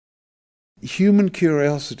Human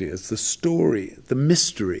curiosity as the story, the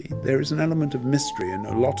mystery, there is an element of mystery in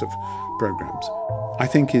a lot of programs, I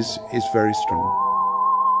think is very strong.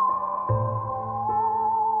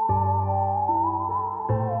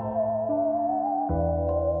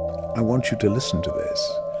 I want you to listen to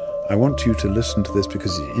this. I want you to listen to this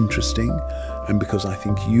because it's interesting and because I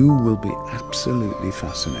think you will be absolutely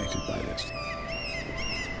fascinated by this.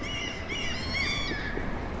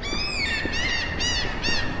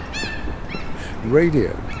 Radio,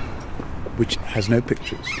 which has no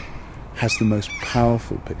pictures, has the most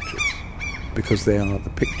powerful pictures because they are the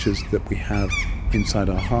pictures that we have inside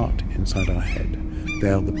our heart, inside our head. They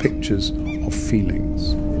are the pictures of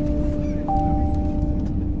feelings.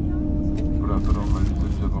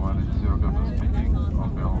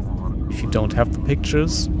 If you don't have the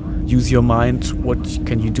pictures, use your mind. What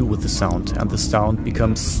can you do with the sound? And the sound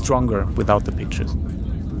becomes stronger without the pictures.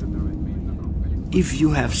 If you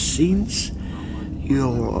have scenes,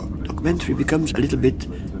 your documentary becomes a little bit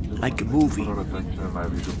like a movie.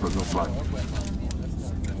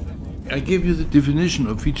 I gave you the definition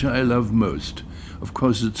of feature I love most. Of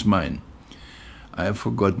course, it's mine. I have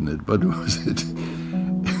forgotten it. What was it?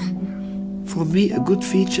 For me, a good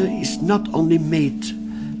feature is not only made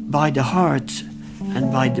by the heart and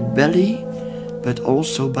by the belly, but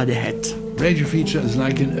also by the head. Radio feature is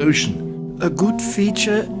like an ocean. A good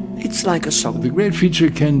feature, it's like a song. The great feature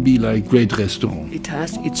can be like great restaurant. It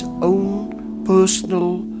has its own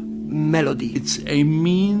personal melody. It's a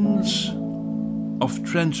means of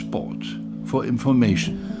transport for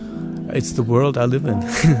information. It's the world I live in.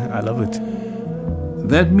 I love it.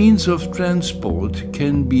 That means of transport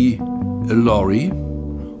can be a lorry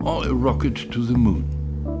or a rocket to the moon.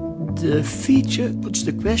 The feature puts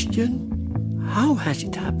the question, how has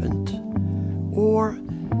it happened? Or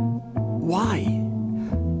why?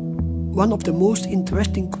 One of the most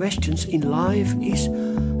interesting questions in life is,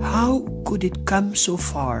 how could it come so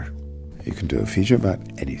far? You can do a feature about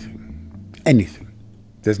anything. Anything.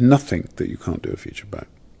 There's nothing that you can't do a feature about.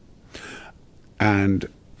 And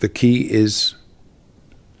the key is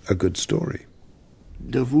a good story.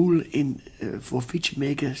 The rule for feature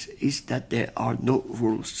makers is that there are no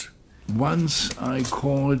rules. Once I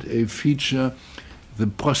called a feature the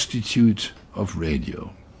prostitute of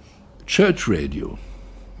radio. Church radio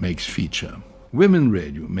makes feature. Women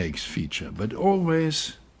radio makes feature, but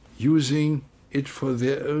always using it for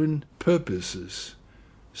their own purposes.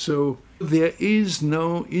 So there is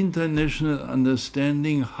no international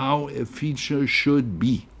understanding how a feature should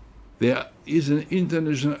be. There is an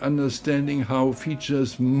international understanding how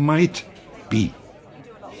features might be.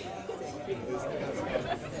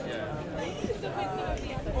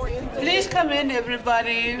 Please come in,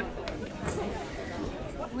 everybody.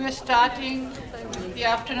 We're starting the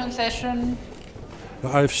afternoon session. The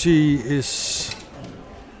IFC is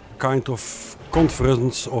a kind of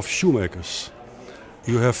conference of shoemakers.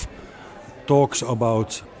 You have talks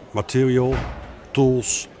about material,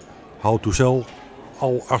 tools, how to sell,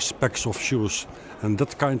 all aspects of shoes. And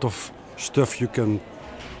that kind of stuff you can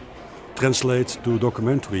translate to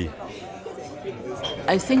documentary.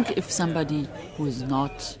 I think if somebody who is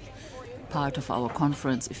not part of our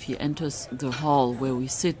conference, if he enters the hall where we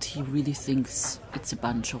sit, he really thinks it's a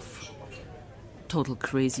bunch of total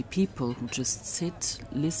crazy people who just sit,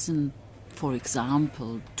 listen, for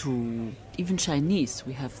example, to even Chinese,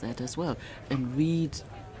 we have that as well, and read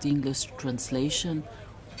the English translation.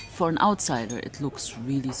 For an outsider, it looks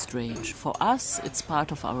really strange. For us, it's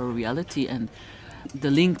part of our reality and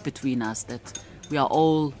the link between us that we are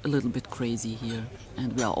all a little bit crazy here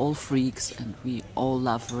and we are all freaks and we all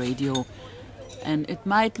love radio. And it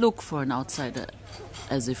might look for an outsider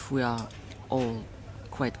as if we are all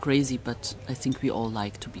quite crazy, but I think we all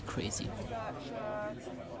like to be crazy.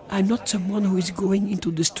 I'm not someone who is going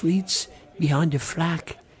into the streets behind a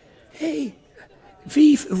flag. Hey,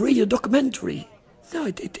 vive a radio documentary. No,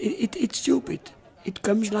 it's stupid. It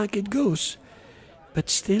comes like it goes. But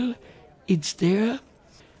still, it's there.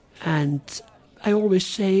 And I always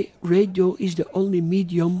say radio is the only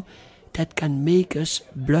medium that can make us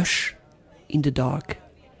blush in the dark.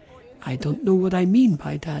 I don't know what I mean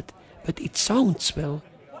by that, but it sounds well.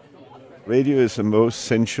 Radio is the most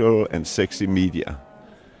sensual and sexy media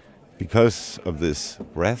because of this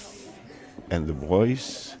breath and the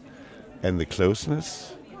voice and the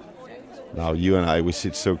closeness. Now you and I, we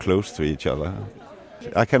sit so close to each other.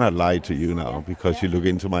 I cannot lie to you now because you look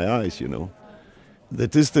into my eyes, you know. The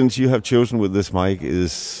distance you have chosen with this mic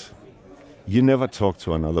is, you never talk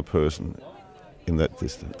to another person in that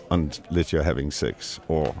distance unless you're having sex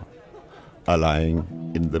or are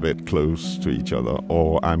lying in the bed close to each other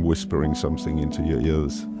or I'm whispering something into your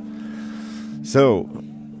ears. So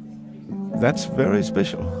that's very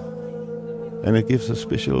special. And it gives a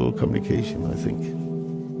special communication, I think.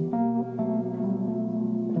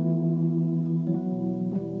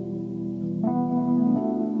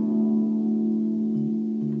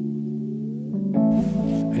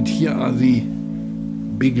 And here are the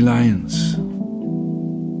big lines.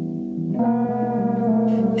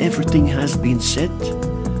 Everything has been said,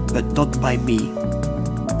 but not by me.